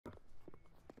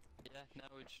no,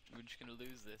 we're just gonna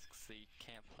lose this because he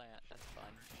can't plant. That's fine.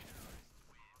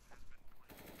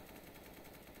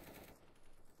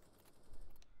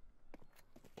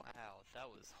 Wow, that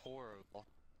was horrible.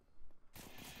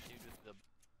 Due to the...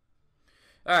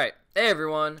 Alright, hey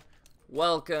everyone.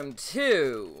 Welcome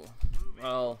to,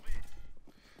 well,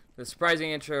 the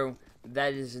surprising intro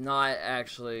that is not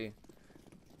actually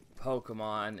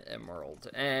Pokemon Emerald.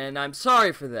 And I'm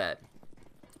sorry for that.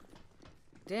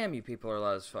 Damn, you people are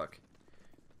loud as fuck.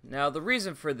 Now, the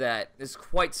reason for that is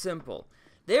quite simple.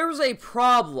 There was a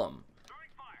problem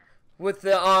with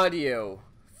the audio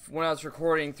when I was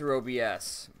recording through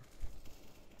OBS.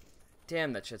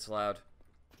 Damn, that shit's loud.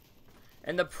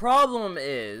 And the problem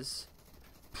is...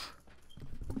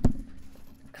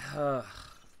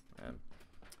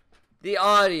 the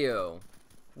audio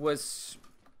was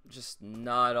just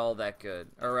not all that good.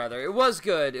 Or rather, it was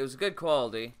good. It was good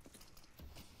quality.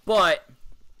 But...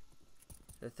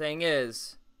 the thing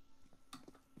is...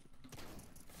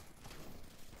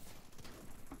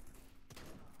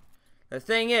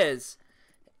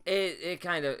 it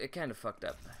kind of fucked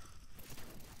up.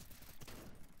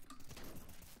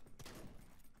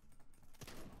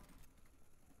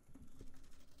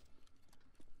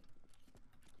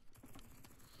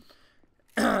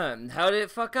 How did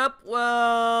it fuck up?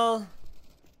 Well,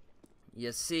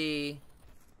 you see,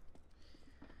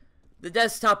 the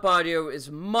desktop audio is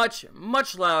much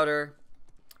louder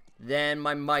than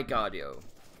my mic audio.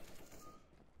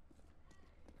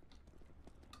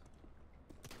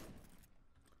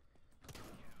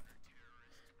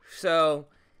 So,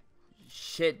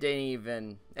 shit didn't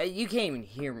even... you can't even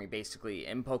hear me, basically,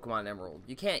 in Pokemon Emerald.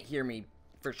 You can't hear me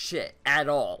for shit at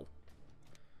all.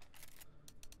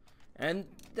 And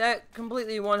that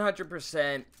completely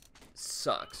 100%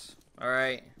 sucks,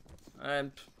 alright?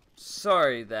 I'm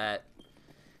sorry that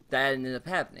ended up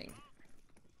happening.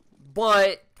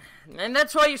 But, and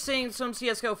that's why you're seeing some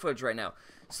CSGO footage right now.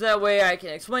 So that way I can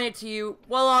explain it to you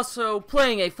while also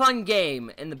playing a fun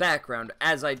game in the background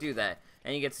as I do that.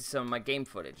 And you get to see some of my game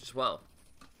footage as well.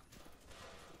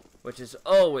 Which is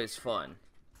always fun.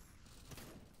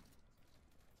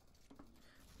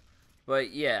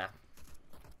 But yeah.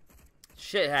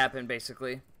 Shit happened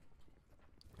basically.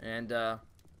 And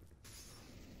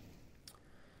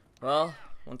well,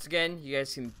 once again, you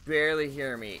guys can barely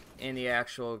hear me in the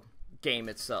actual game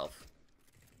itself.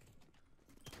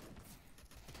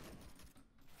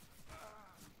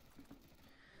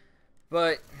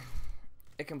 But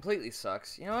it completely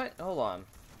sucks. You know what? Hold on.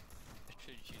 I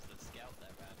should use the scout that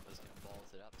round. Was gonna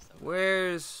balls it up. So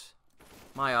Where's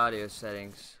my audio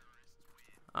settings?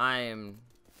 I am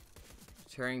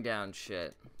turning down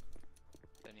shit.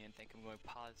 Don't even think I'm going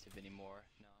positive anymore.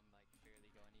 No, I'm like barely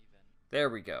going even. There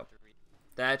we go.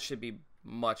 That should be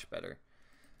much better.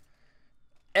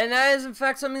 And that is in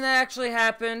fact something that actually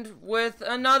happened with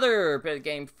another bit of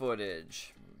game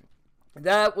footage.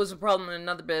 That was a problem in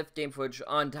another bit of game footage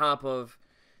on top of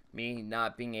me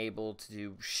not being able to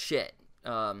do shit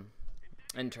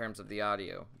in terms of the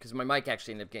audio. Because my mic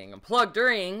actually ended up getting unplugged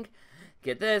during,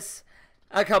 get this,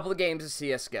 a couple of games of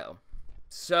CSGO.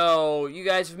 So, you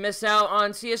guys have missed out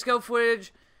on CSGO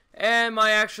footage and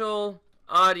my actual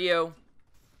audio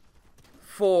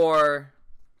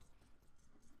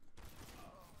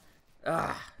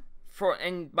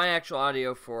and my actual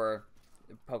audio for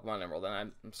Pokemon Emerald,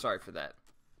 and I'm sorry for that.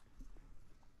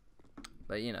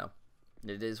 But, you know,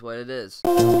 it is what it is.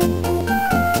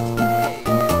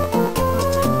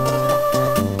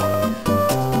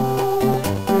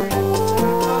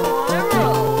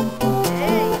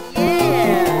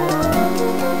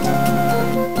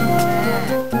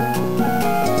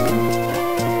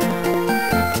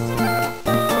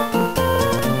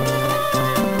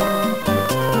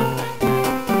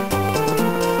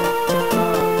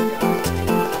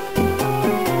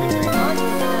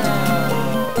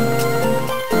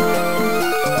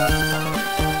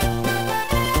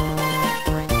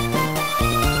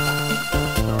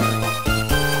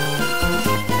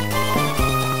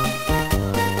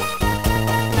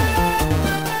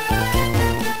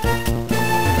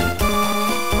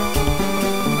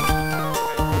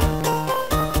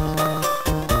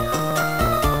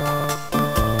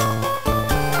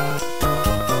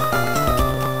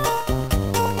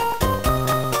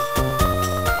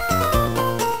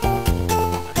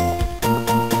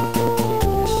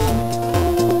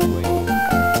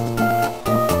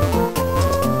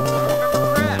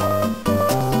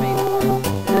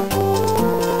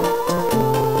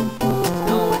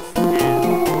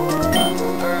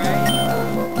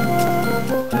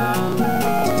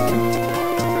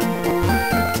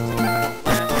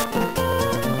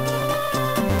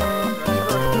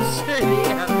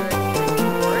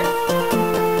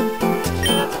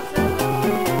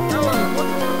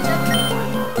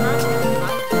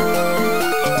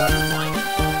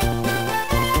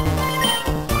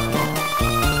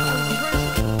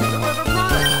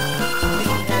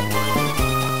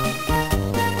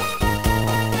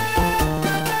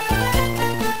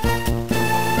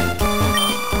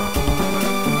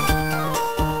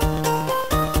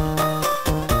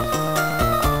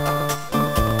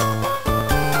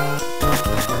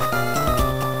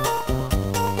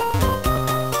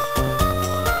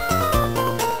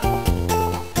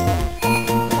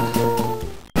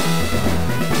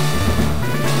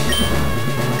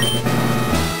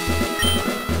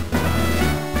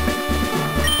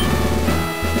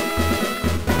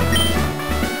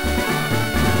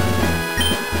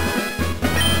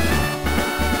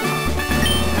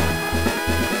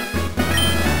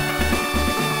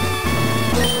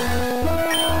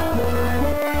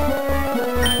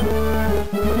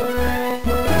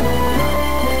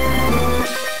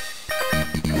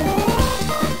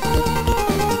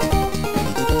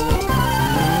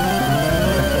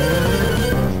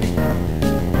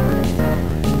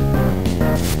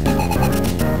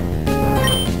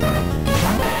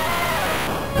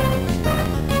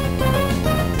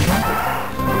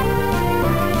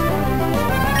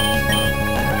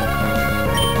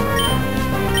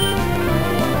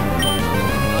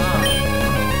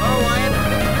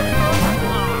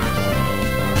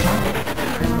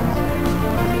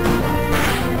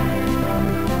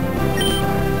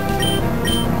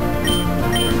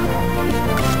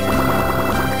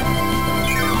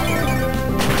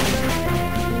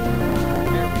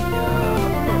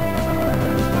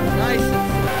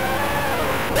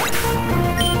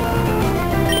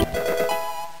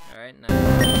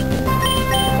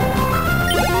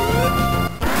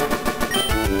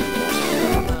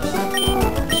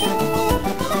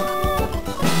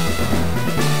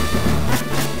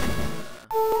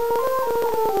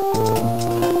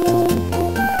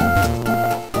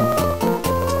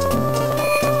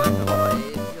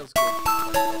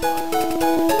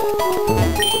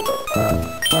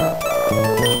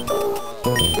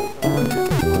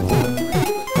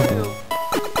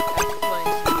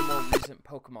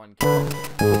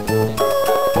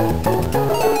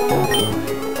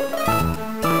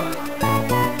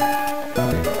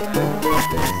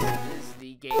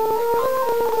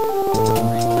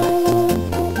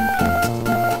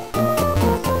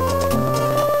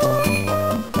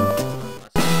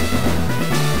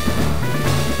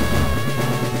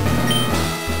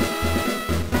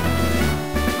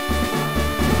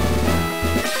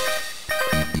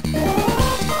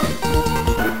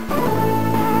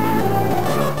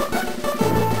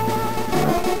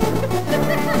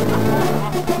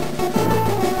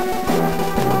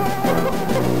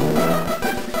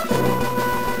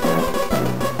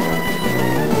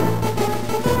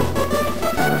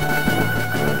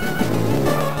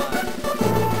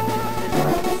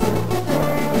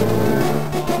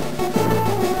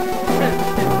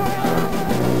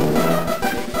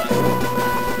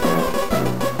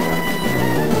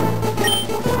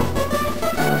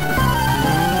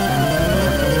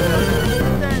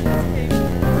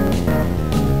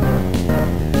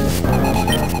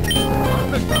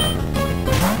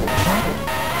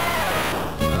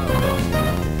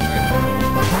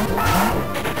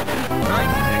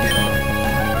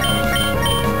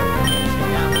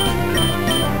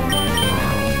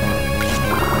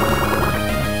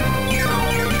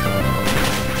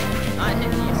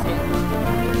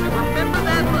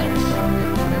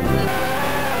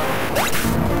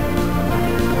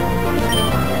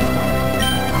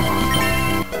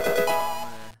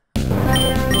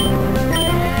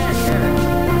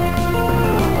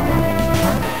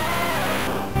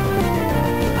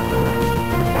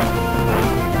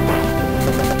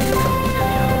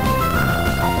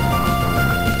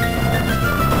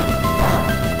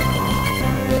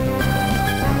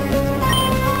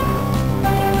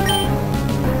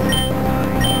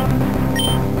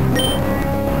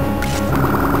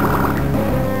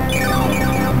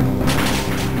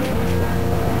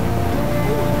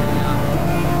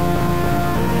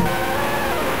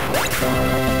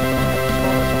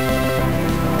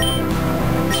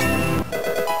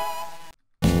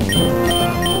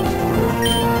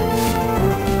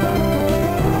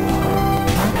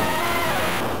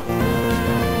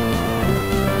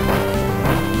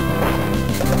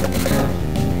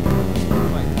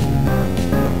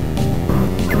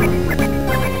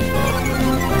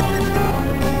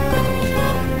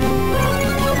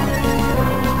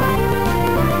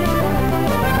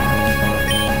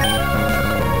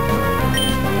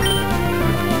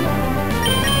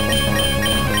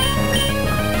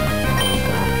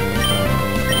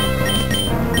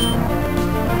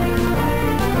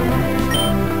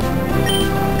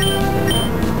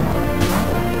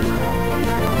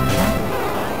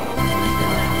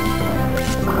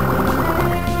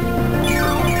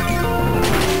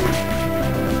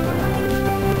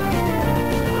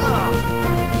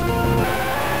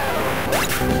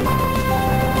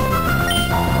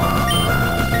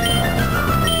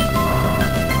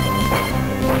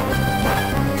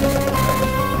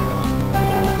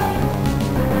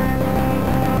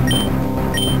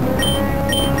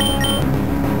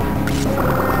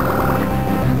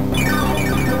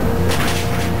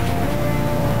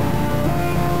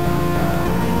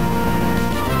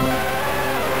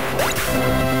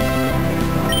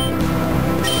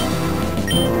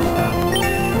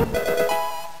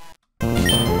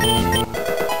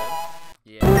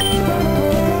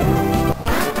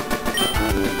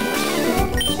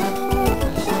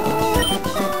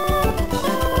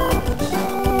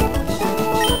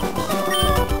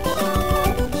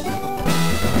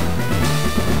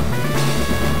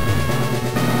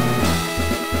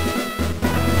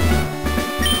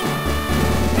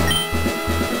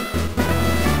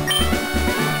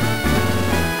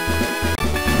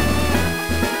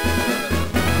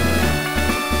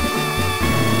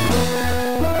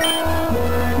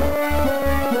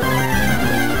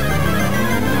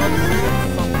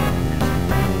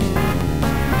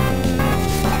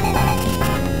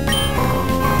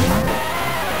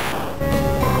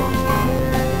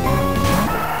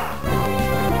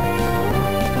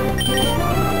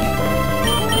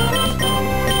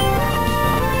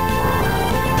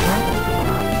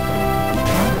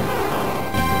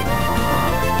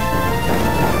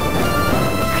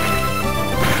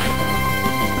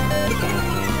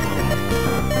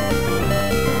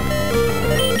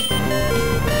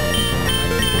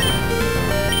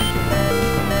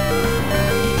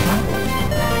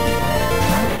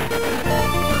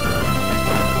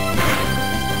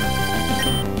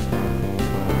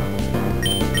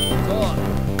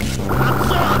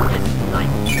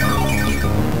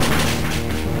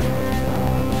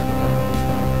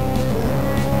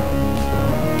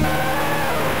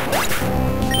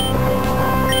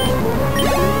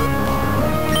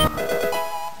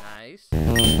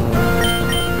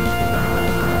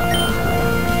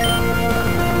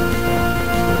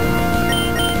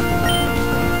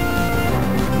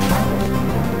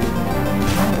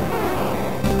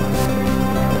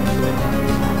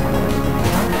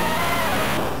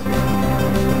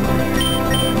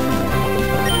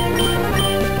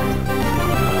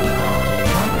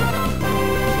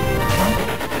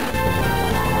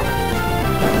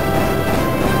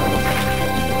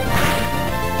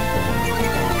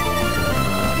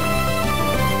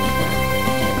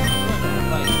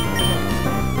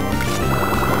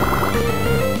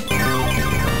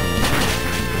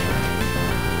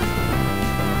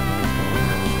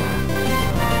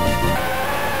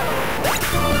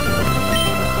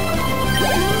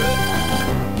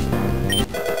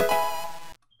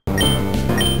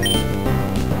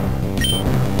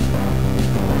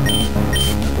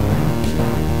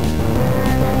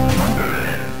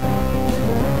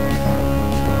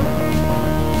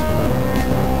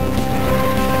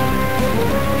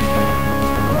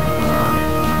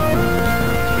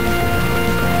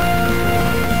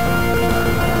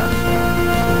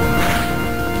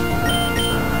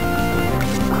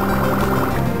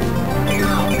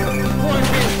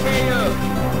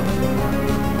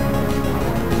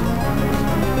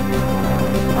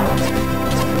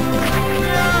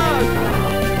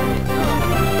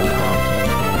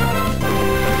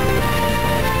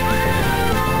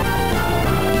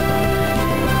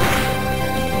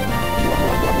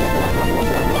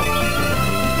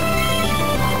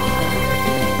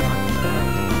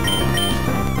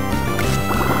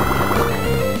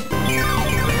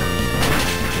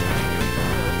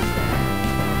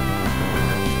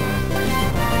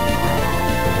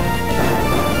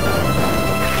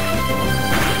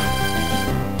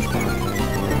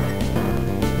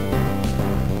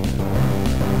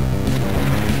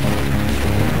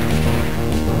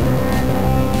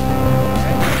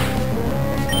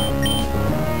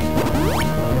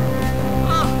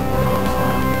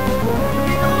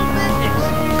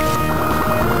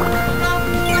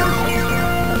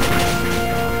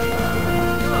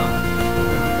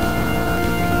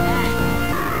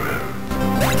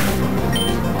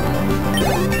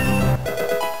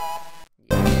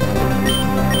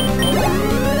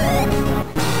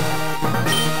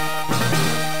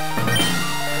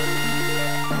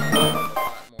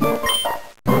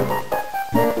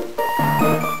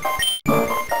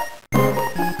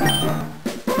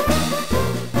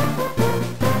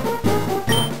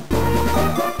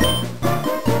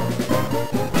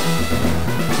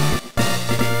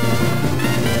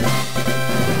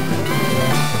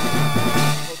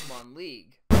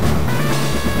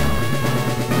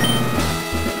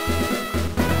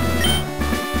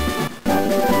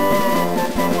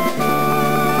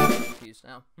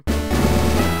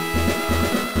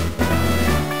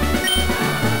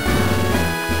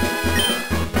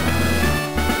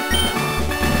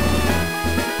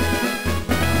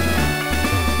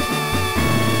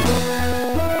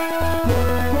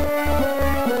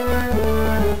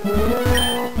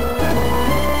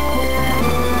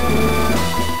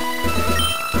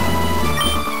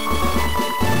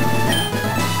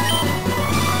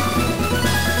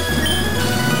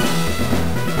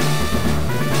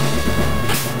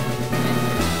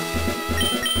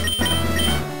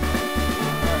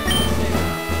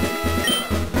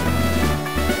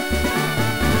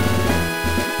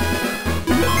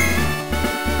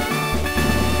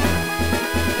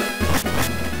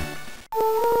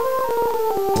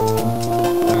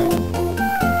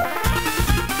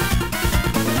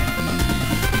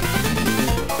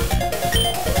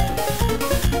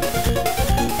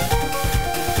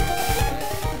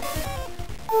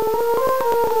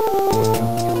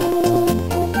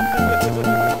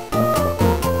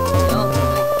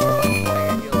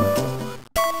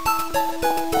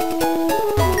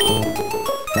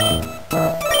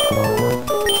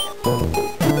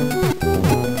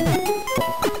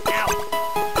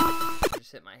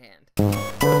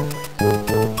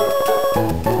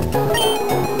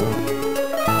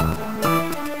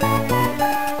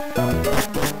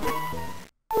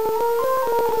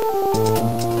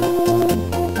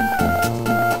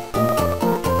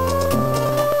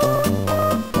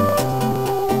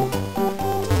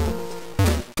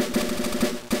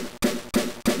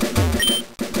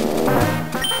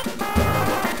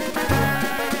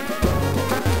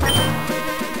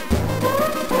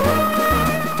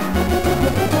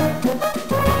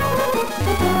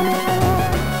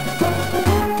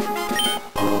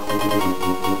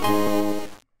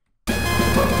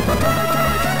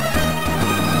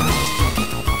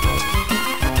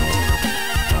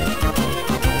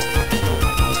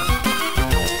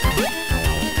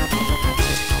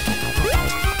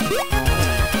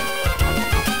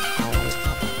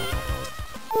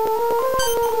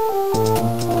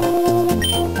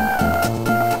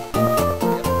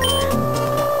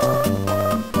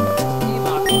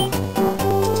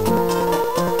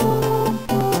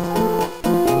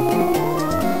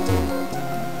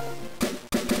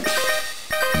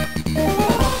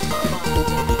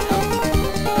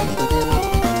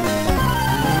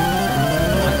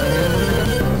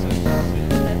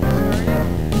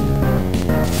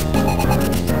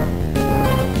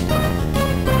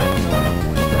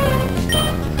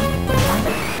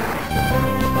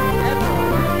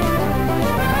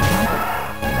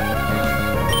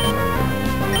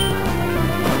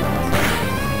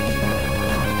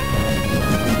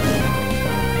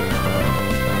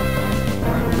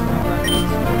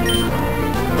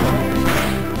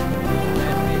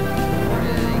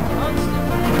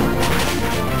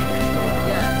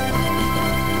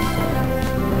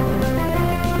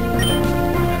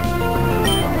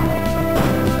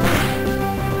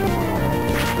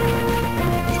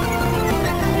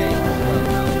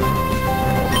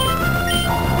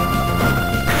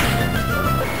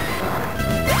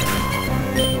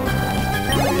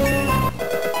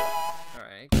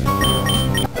 Alright.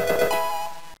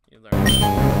 You learned.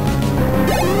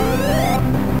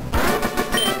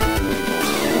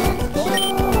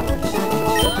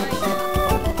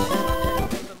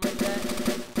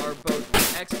 Are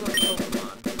both excellent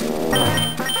Pokemon.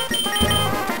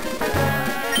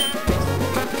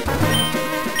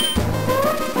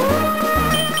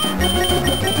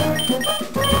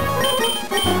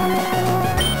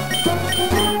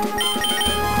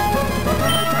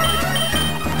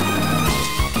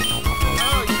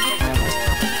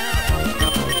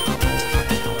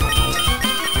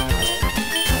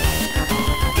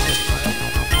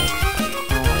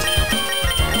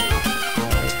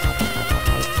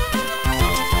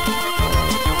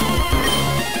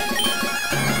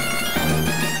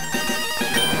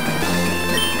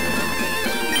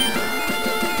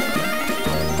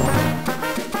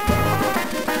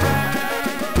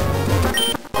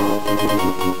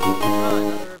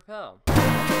 Another repel.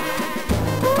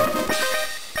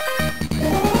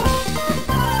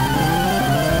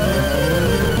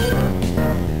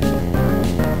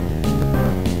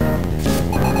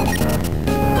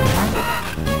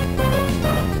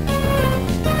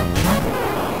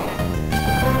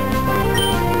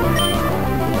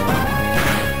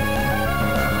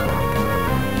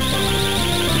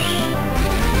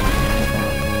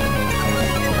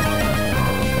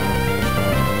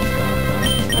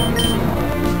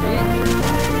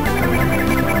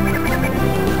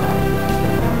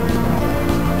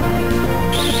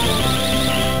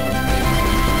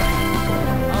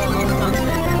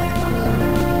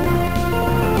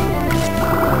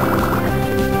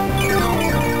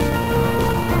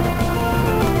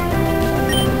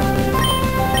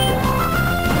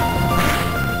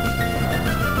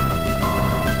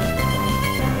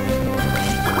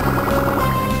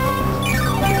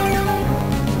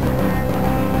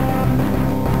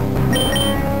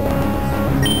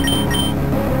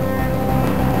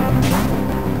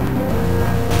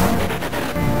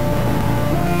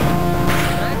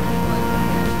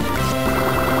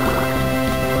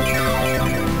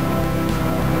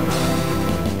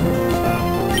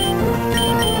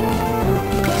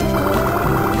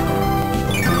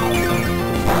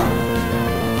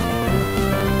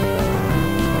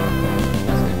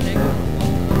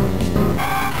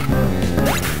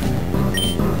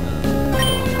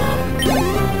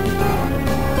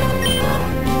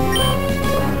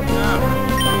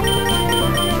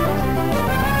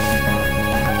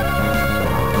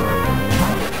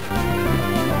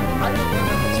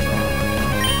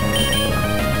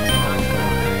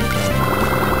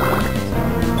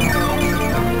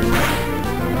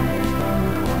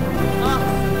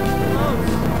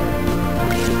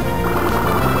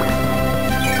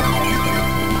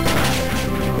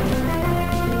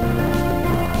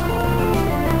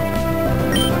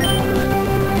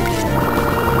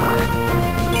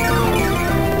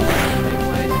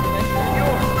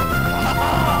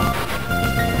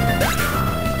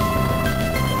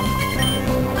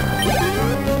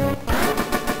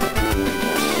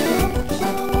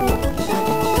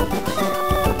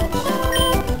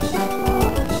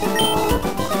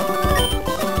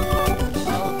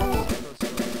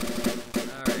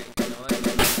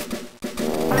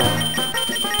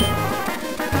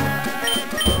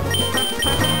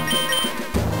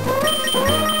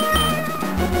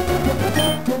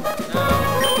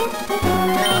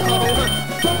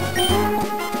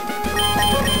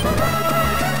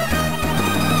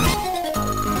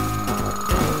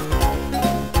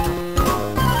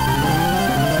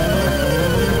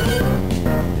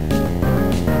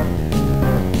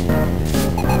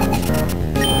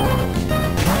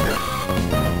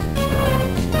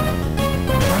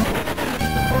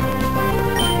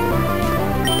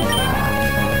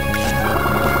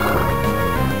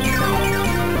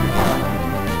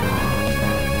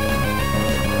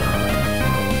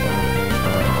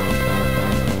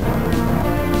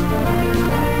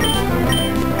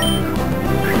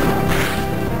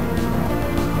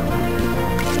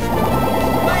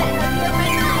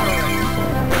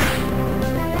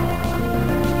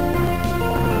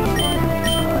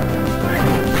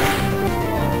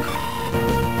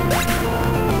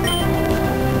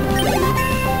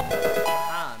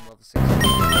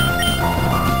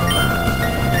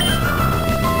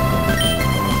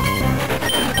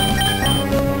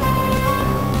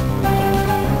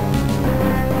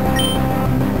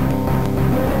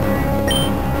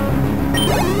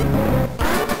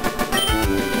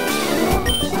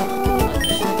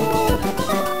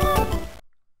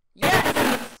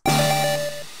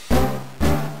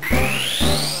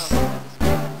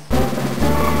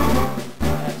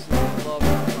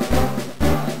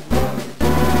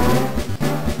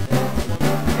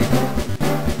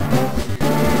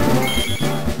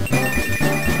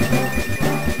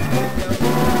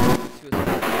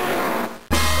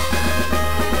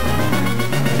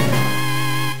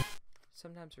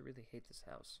 sometimes I really hate this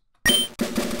house.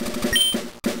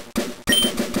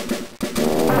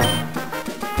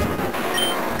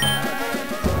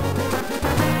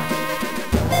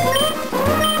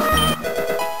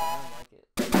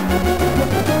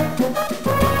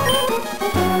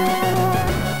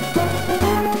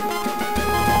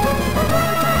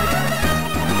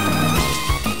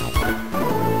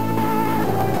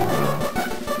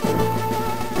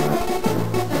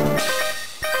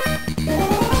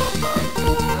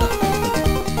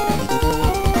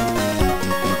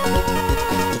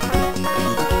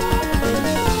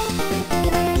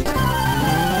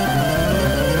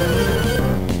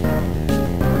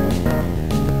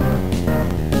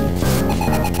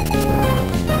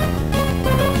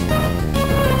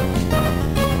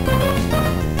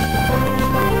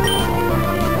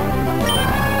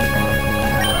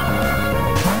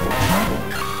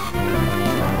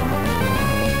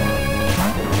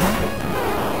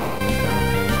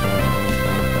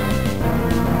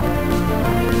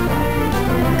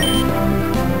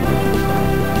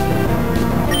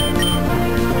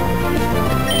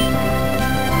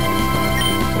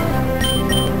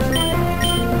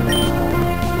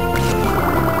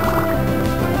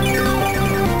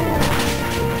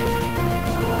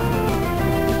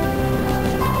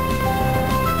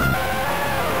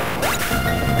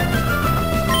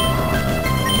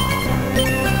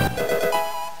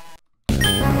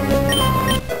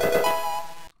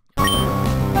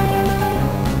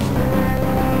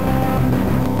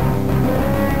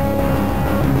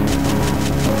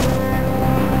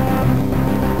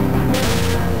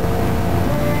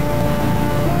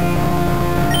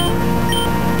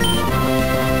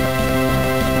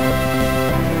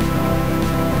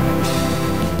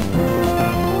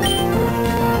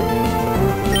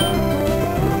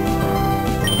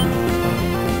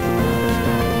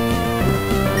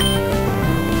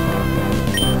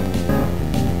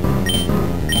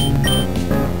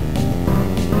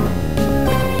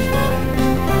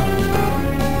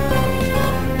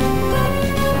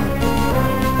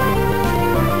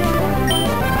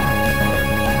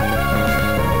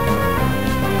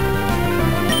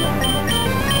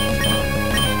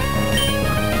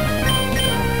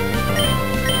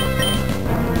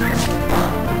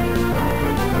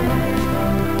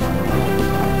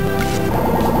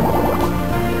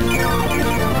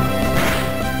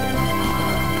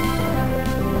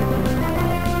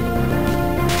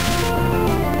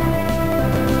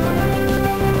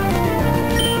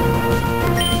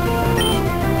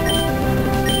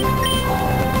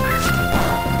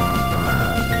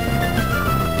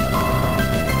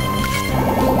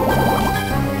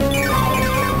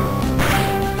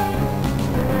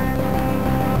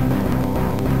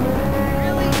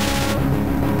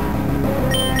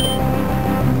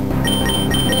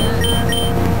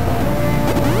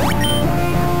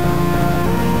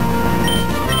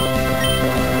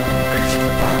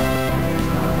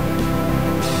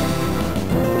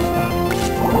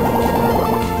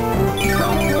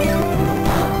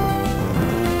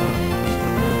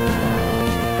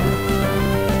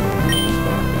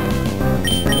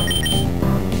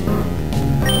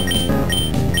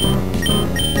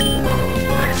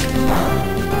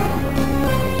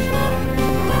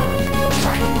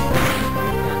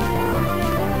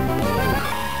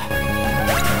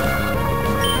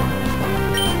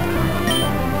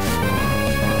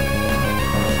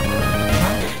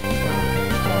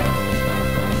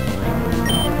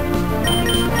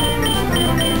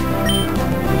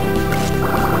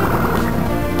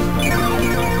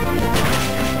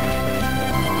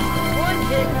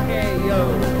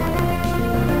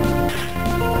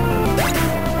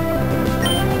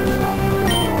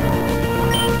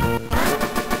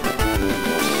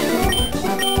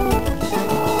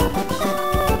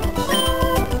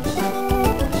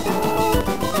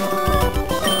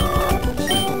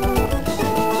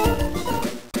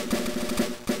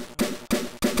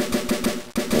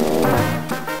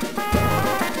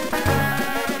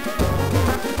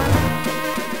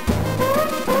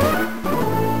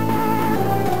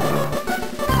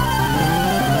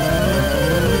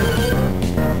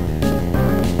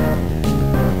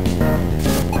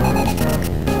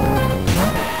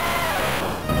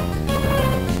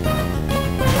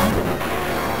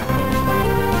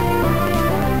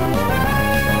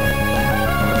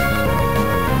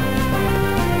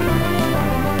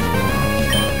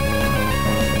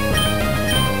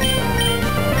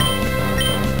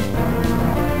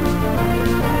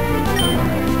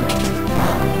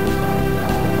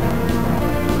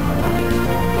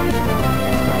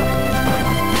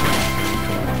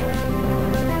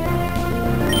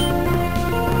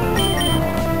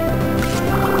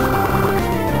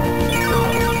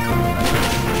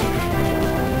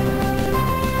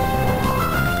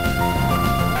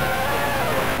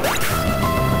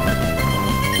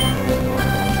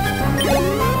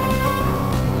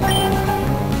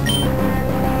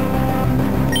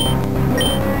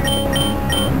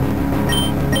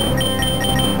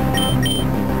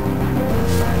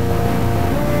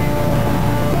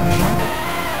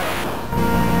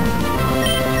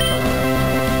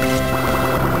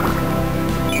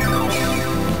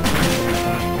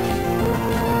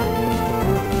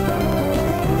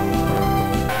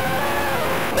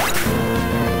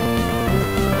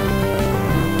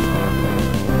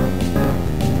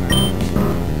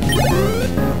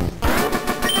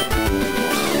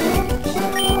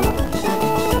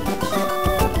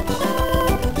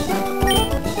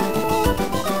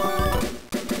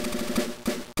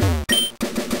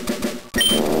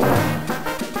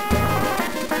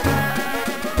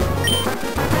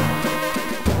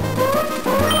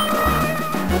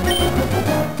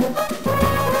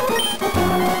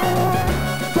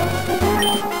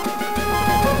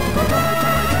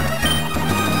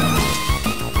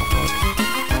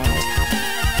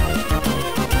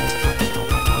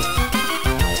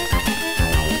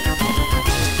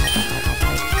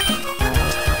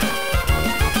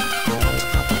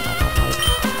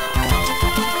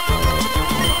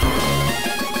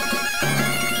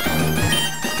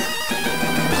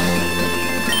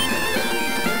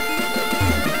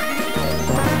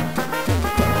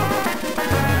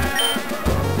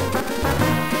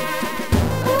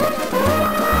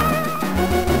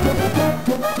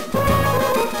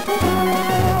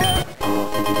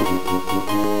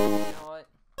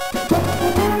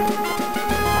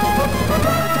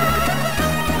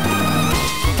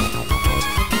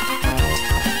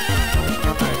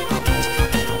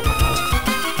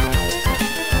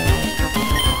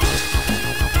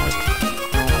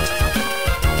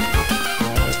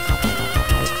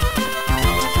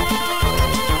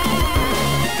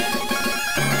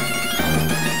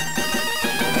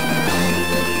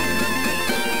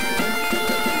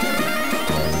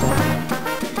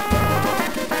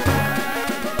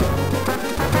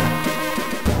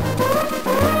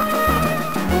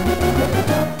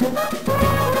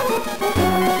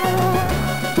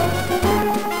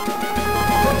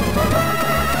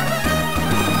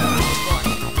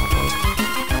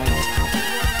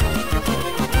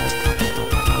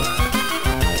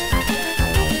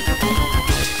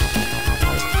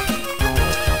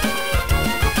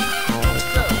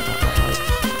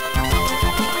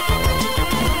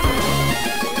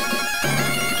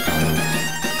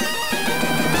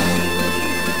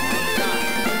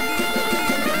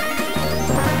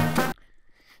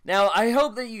 Now, I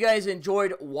hope that you guys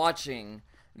enjoyed watching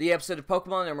the episode of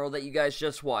Pokemon Emerald that you guys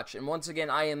just watched. And once again,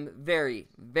 I am very,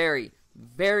 very,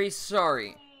 very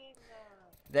sorry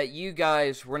that you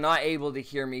guys were not able to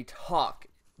hear me talk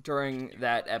during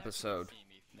that episode.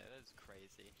 That is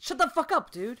crazy. Shut the fuck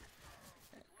up, dude.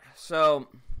 So,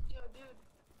 Yo, dude.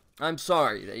 I'm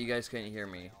sorry that you guys couldn't hear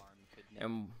me Arm couldn't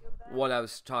and what I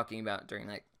was talking about during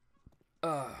that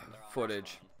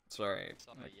footage. Sorry,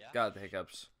 I got the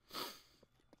hiccups.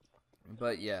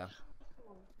 But yeah.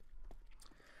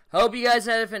 Hope you guys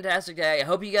had a fantastic day. I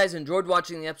hope you guys enjoyed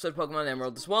watching the episode of Pokemon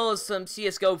Emerald, as well as some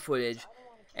CSGO footage.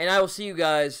 And I will see you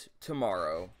guys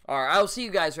tomorrow. Or I will see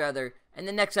you guys, rather, in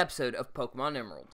the next episode of Pokemon Emerald.